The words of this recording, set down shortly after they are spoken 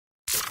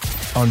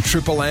on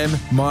Triple M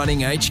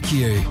Mining HQ.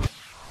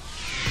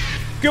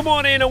 Good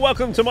morning and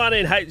welcome to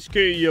Mining HQ,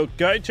 your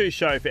go-to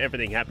show for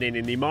everything happening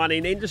in the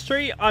mining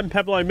industry. I'm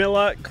Pablo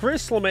Miller.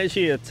 Chris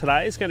Lemessier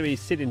today is going to be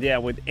sitting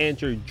down with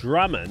Andrew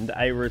Drummond,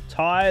 a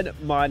retired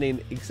mining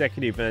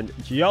executive and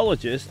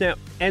geologist. Now,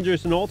 Andrew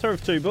is an author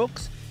of 2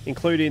 books,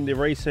 including the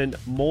recent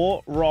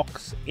More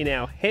Rocks in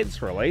Our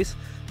Heads release,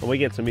 and we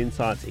get some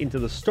insights into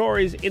the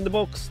stories in the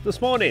books this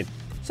morning.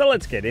 So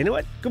let's get into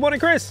it. Good morning,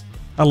 Chris.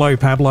 Hello,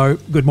 Pablo.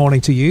 Good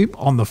morning to you.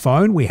 On the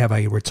phone, we have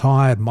a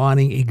retired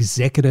mining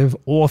executive,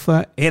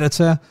 author,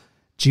 editor,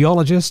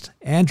 geologist,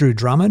 Andrew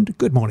Drummond.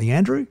 Good morning,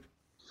 Andrew.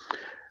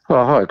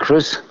 Oh, hi,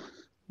 Chris.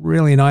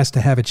 Really nice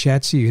to have a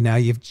chat to you. Now,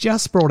 you've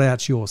just brought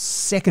out your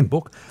second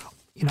book.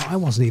 You know, I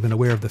wasn't even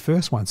aware of the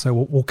first one, so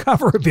we'll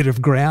cover a bit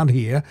of ground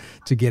here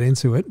to get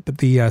into it. But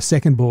the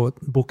second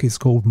book is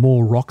called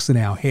More Rocks in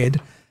Our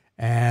Head,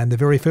 and the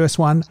very first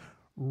one,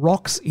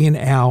 Rocks in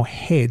Our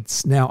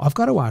Heads. Now, I've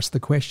got to ask the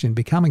question,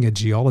 becoming a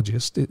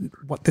geologist,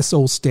 what this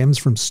all stems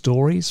from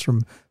stories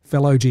from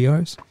fellow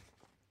geos?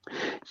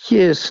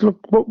 Yes, look,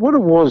 what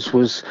it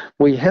was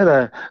we had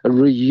a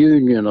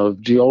reunion of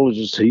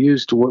geologists who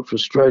used to work for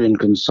Australian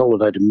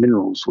Consolidated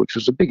Minerals, which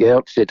was a big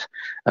outfit.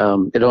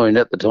 It owned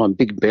at the time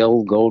Big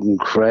Bell, Golden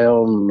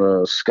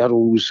Crown,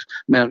 Scuddles,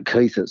 Mount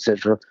Keith,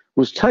 etc.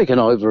 Was taken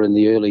over in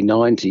the early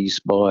 90s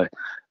by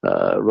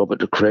Robert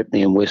de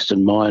Crespigny and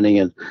Western Mining,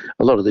 and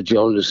a lot of the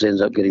geologists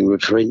ended up getting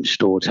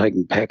retrenched or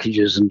taking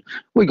packages. And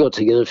we got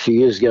together a few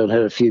years ago and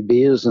had a few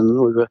beers, and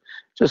we were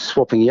just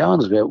swapping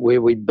yarns about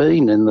where we'd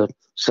been in the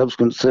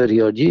subsequent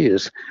 30-odd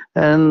years,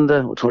 and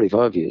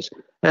 25 years.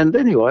 And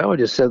anyway, I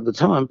just said at the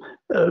time,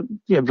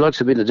 blokes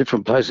have been to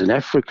different places in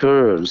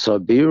Africa and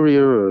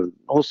Siberia and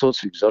all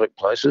sorts of exotic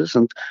places,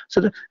 and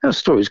said our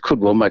stories could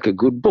well make a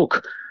good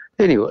book.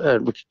 Anyway,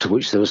 to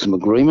which there were some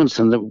agreements,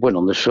 and it went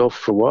on the shelf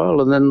for a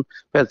while. And then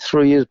about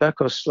 3 years back,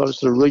 I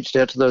sort of reached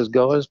out to those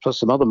guys, plus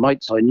some other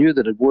mates I knew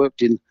that had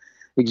worked in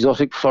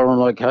exotic foreign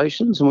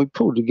locations, and we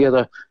pulled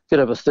together, get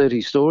over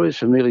 30 stories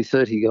from nearly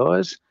 30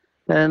 guys.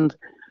 And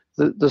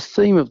the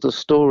theme of the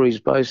stories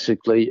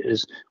basically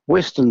is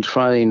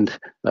Western-trained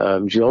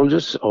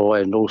geologists,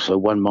 and also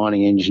one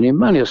mining engineer,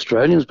 mainly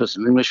Australians, but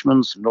some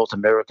Englishmen, some North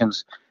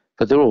Americans,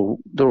 but they're all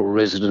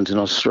resident in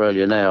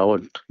Australia now,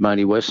 and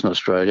mainly Western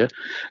Australia.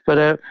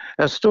 But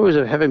our stories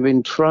of having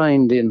been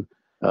trained in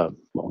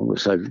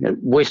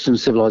Western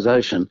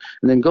civilization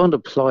and then gone to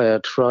ply our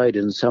trade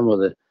in some of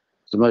the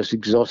most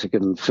exotic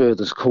and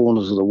furthest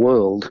corners of the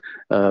world,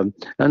 and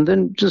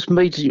then just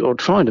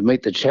trying to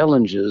meet the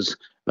challenges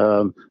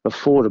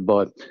afforded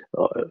by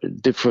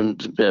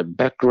different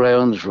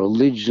backgrounds,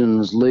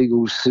 religions,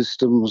 legal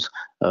systems,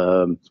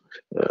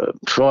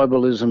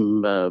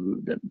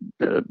 tribalism,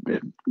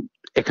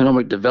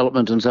 economic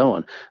development, and so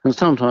on. And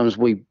sometimes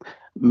we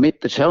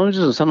meet the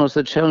challenges, and sometimes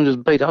the challenges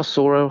beat us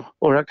or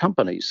our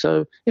companies.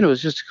 So,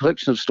 it's just a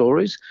collection of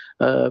stories,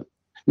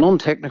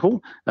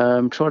 non-technical,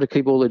 try to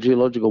keep all the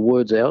geological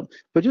words out,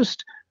 but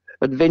just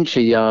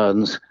adventure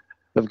yarns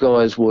of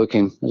guys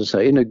working, as I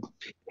say, in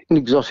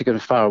exotic and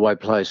faraway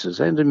places,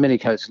 and in many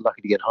cases lucky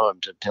to get home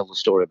to tell the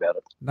story about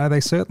it. No, they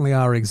certainly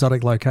are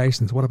exotic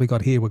locations. What have we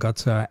got here? We've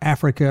got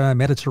Africa,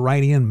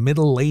 Mediterranean,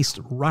 Middle East,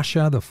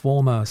 Russia, the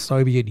former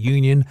Soviet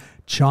Union,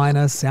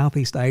 China,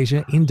 Southeast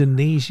Asia,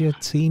 Indonesia,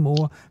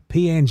 Timor,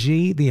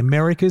 PNG, the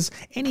Americas.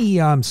 Any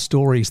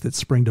stories that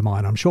spring to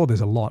mind? I'm sure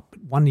there's a lot.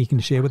 One you can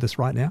share with us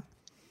right now?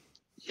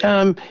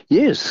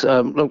 Yes,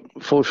 look,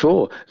 for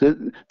sure.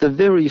 The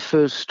very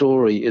first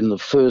story in the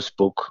first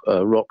book,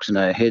 Rocks in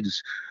Our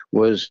Heads,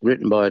 was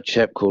written by a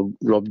chap called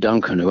Rob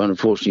Duncan, who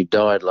unfortunately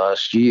died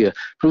last year.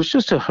 But it was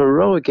just a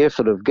heroic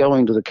effort of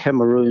going to the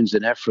Cameroons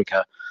in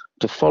Africa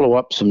to follow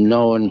up some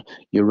known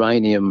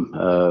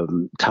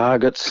uranium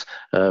targets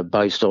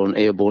based on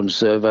airborne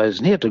surveys,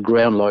 and he had to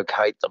ground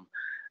locate them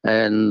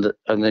and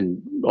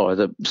then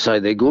either say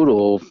they're good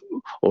or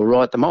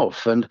write them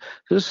off. And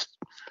this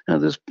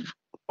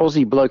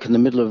Aussie bloke in the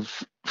middle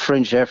of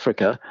French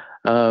Africa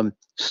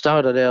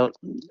started out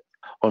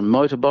on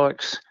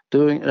motorbikes,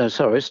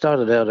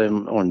 started out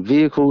on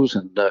vehicles,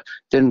 and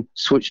then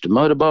switched to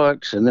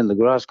motorbikes, and then the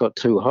grass got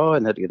too high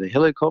and had to get a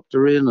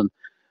helicopter in, and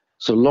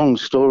so long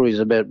stories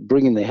about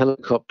bringing the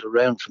helicopter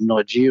around from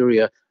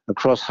Nigeria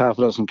across half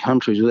a dozen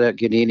countries without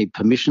getting any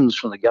permissions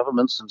from the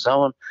governments and so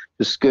on,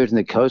 just skirting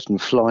the coast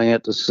and flying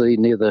out to sea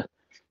near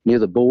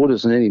the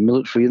borders and any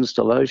military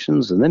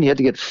installations. And then he had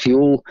to get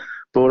fuel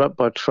brought up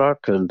by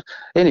truck, and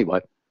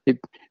anyway, it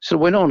sort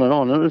of went on,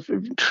 and it was a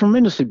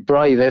tremendously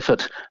brave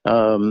effort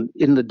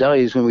in the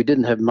days when we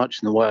didn't have much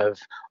in the way of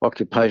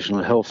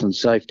occupational health and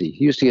safety.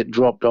 He used to get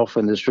dropped off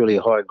when there's really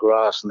high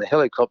grass, and the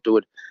helicopter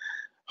would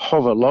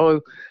hover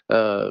low,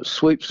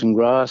 sweep some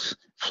grass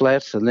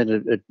flat, and then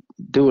it'd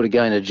do it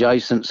again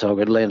adjacent so it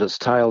could land its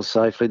tail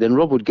safely. Then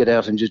Rob would get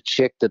out and just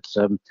check that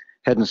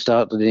hadn't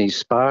started any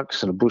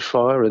sparks in a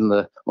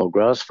bushfire or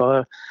grass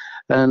fire,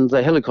 and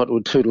the helicopter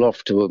would tootle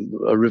off to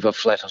a river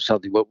flat or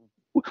something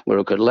where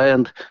it could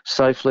land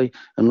safely,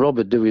 and Rob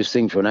would do his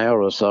thing for an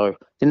hour or so.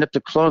 Then have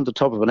to climb the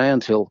top of an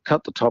anthill,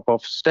 cut the top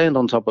off, stand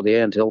on top of the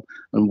anthill,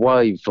 and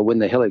wave for when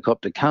the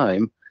helicopter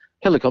came.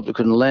 Helicopter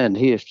couldn't land.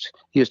 He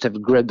used to have to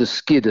grab the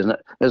skid, and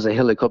as the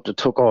helicopter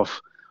took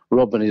off,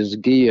 Rob and his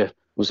gear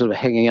was sort of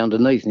hanging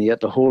underneath, and he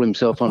had to haul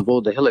himself on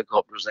board the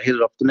helicopter as they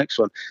headed off the next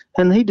one.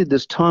 And he did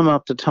this time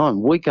after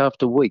time, week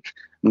after week,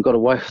 and got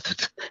away with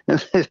it.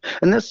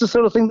 And that's the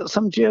sort of thing that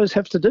some geos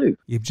have to do.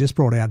 You've just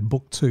brought out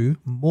book 2,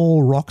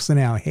 More Rocks in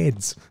Our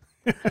Heads.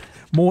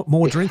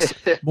 more drinks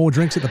at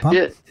the pub?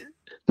 Yeah.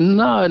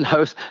 No.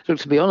 Look,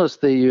 to be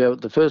honest,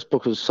 the first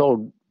book has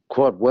sold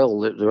quite well.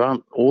 There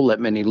aren't all that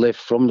many left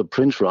from the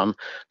print run.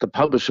 The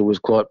publisher was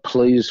quite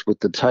pleased with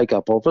the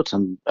take-up of it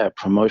and our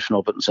promotion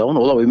of it and so on,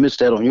 although we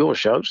missed out on your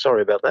show.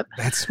 Sorry about that.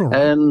 That's all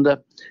right.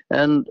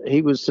 And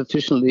he was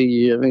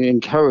sufficiently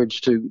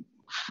encouraged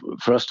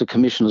for us to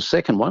commission a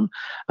second one.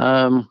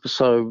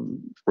 So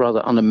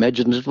rather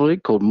unimaginatively,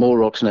 called More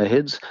Rocks in Our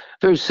Heads.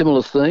 Very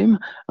similar theme.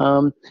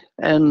 And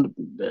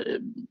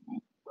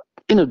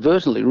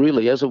inadvertently,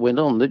 really, as it went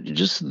on,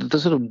 the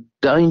sort of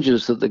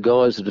dangers that the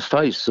guys had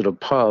faced sort of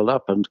piled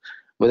up, and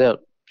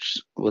without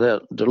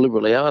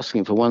deliberately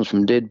asking for ones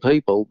from dead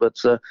people, but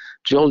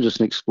geologists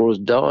and explorers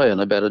die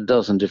in about a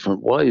dozen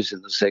different ways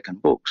in the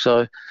second book.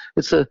 So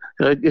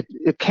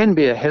it can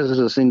be a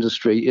hazardous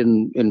industry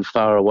in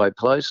faraway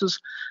places.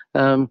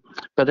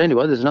 But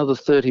anyway, there's another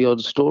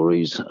 30-odd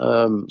stories,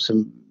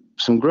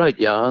 some great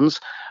yarns.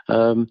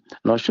 And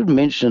I should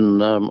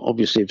mention,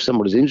 obviously, if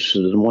somebody's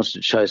interested and wants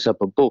to chase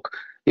up a book,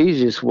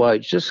 easiest way,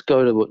 just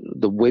go to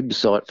the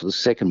website for the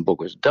second book.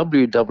 It's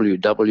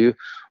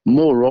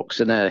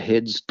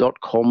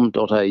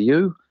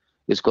www.morerocksinourheads.com.au.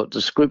 It's got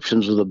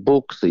descriptions of the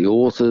book, the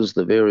authors,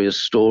 the various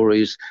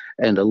stories,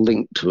 and a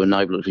link to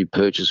enable it to be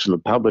purchased from the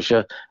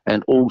publisher,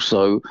 and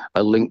also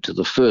a link to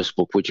the first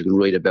book, which you can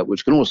read about,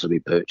 which can also be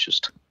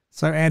purchased.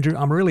 So, Andrew,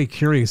 I'm really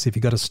curious if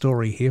you've got a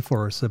story here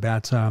for us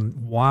about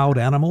wild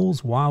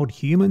animals, wild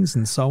humans,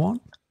 and so on.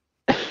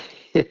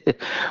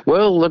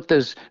 Well, look,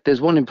 there's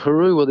one in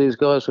Peru where these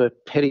guys were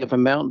heading up a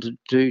mountain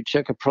to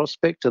check a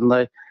prospect, and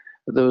there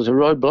was a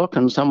roadblock,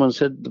 and someone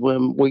said,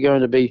 well, we're going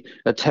to be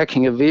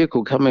attacking a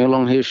vehicle coming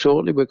along here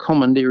shortly. We're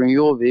commandeering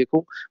your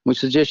vehicle. We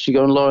suggest you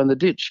go and lie in the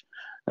ditch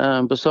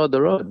beside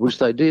the road, which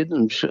they did,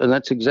 and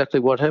that's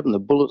exactly what happened. The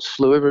bullets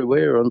flew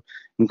everywhere,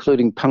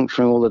 including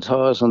puncturing all the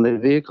tyres on their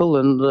vehicle,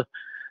 and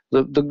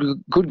the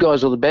good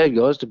guys or the bad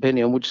guys,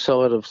 depending on which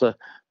side of the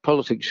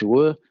politics you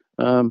were,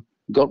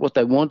 got what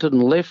they wanted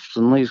and left,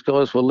 and these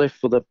guys were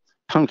left with a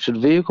punctured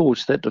vehicle,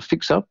 which they had to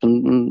fix up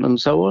and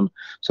so on.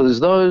 So there's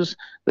those.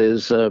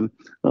 There's,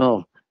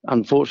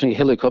 unfortunately,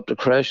 helicopter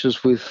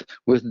crashes with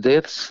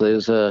deaths.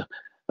 There's a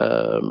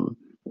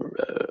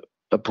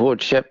poor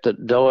chap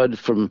that died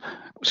from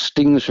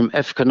stings from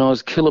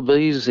Africanized killer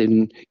bees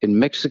in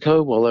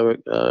Mexico while they were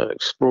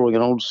exploring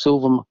an old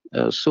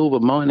silver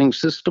mining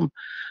system.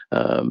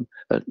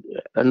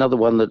 Another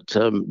one that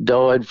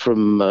died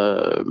from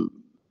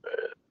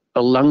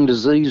a lung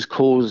disease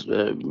caused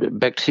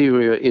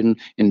bacteria in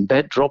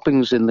bat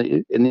droppings in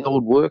the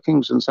old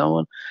workings and so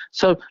on.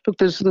 So look,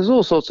 there's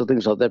all sorts of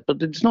things like that,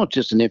 but it's not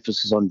just an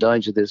emphasis on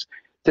danger.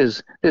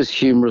 There's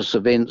humorous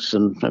events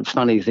and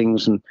funny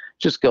things, and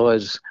just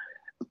guys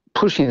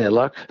pushing their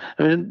luck.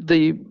 I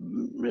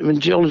mean,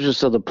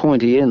 geologists are the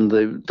pointy end.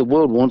 The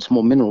world wants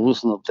more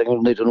minerals, and they're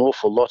going to need an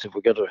awful lot if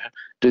we're going to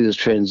do this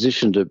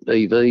transition to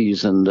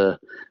EVs and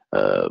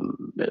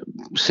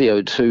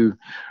CO2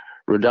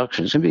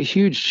 reduction. It's going to be a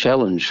huge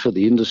challenge for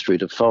the industry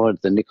to find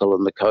the nickel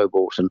and the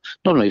cobalt, and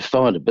not only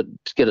find it, but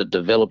to get it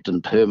developed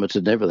and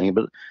permitted and everything.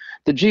 But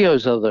the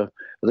geos are the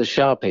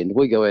sharp end.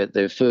 We go out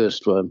there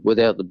first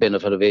without the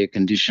benefit of air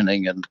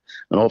conditioning and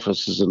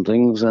offices and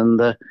things,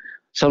 and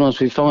sometimes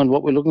we find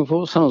what we're looking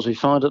for, sometimes we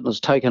find it and it's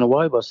taken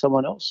away by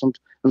someone else, and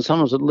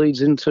sometimes it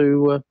leads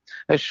into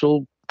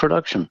actual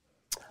production.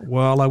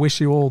 Well, I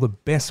wish you all the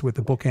best with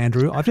the book,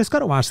 Andrew. I've just got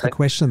to ask the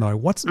question, though.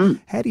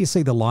 How do you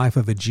see the life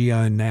of a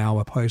geo now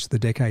opposed to the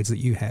decades that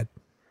you had?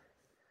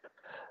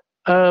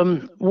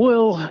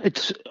 Well,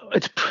 it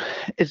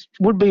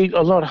would be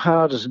a lot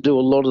harder to do a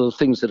lot of the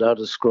things that are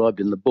described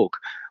in the book.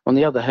 On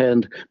the other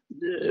hand,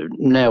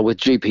 now with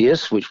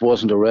GPS, which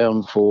wasn't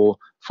around for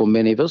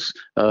many of us,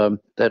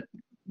 that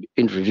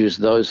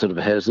introduced those sort of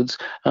hazards.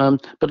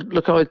 But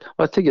look, I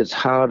think it's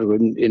harder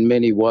in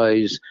many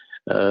ways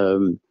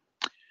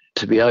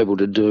to be able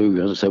to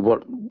do, as I say,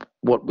 what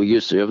we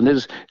used to do. And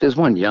there's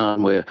one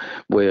yarn where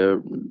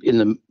in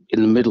the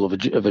middle of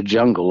a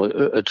jungle,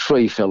 a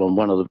tree fell on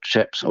one of the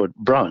chaps, or a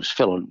branch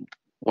fell on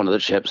one of the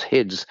chaps'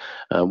 heads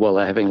while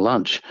they're having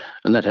lunch,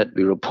 and that had to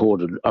be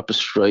reported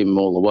upstream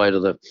all the way to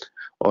the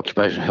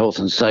occupational health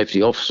and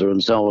safety officer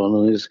and so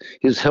on. And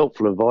his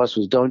helpful advice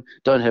was don't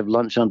have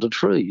lunch under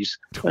trees.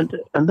 And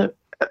they're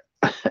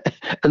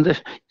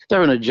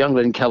in a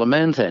jungle in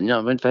Kalimantan. You know,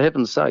 I mean, for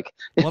heaven's sake.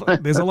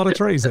 There's a lot of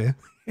trees there.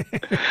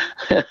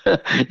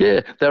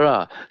 Yeah, there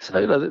are. So,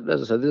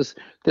 as I say,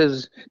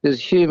 there's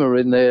humour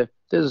in there.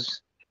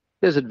 There's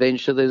there's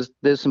adventure,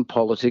 there's some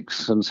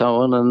politics and so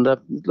on. And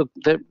look,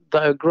 they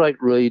are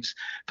great reads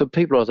for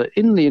people out there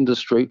in the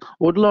industry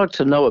who would like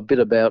to know a bit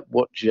about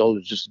what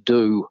geologists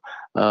do.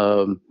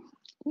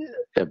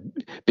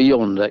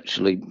 Beyond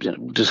actually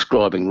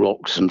describing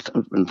rocks and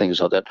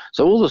things like that.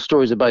 So all the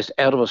stories are based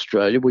out of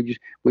Australia.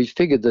 We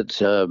figured that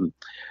a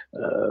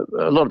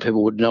lot of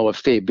people would know a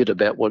fair bit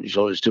about what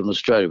geologists do in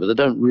Australia, but they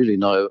don't really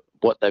know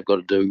what they've got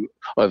to do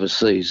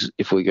overseas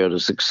if we're going to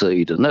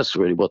succeed. And that's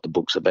really what the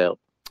book's about.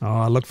 Oh,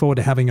 I look forward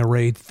to having a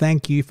read.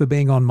 Thank you for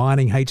being on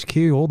Mining HQ.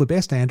 All the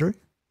best, Andrew.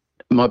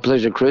 My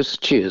pleasure, Chris.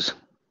 Cheers.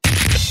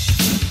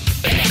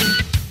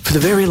 For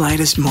the very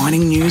latest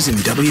mining news in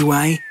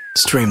WA,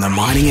 stream the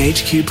Mining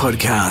HQ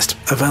podcast,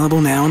 available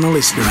now on the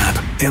Listener app,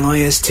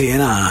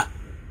 LISTNR.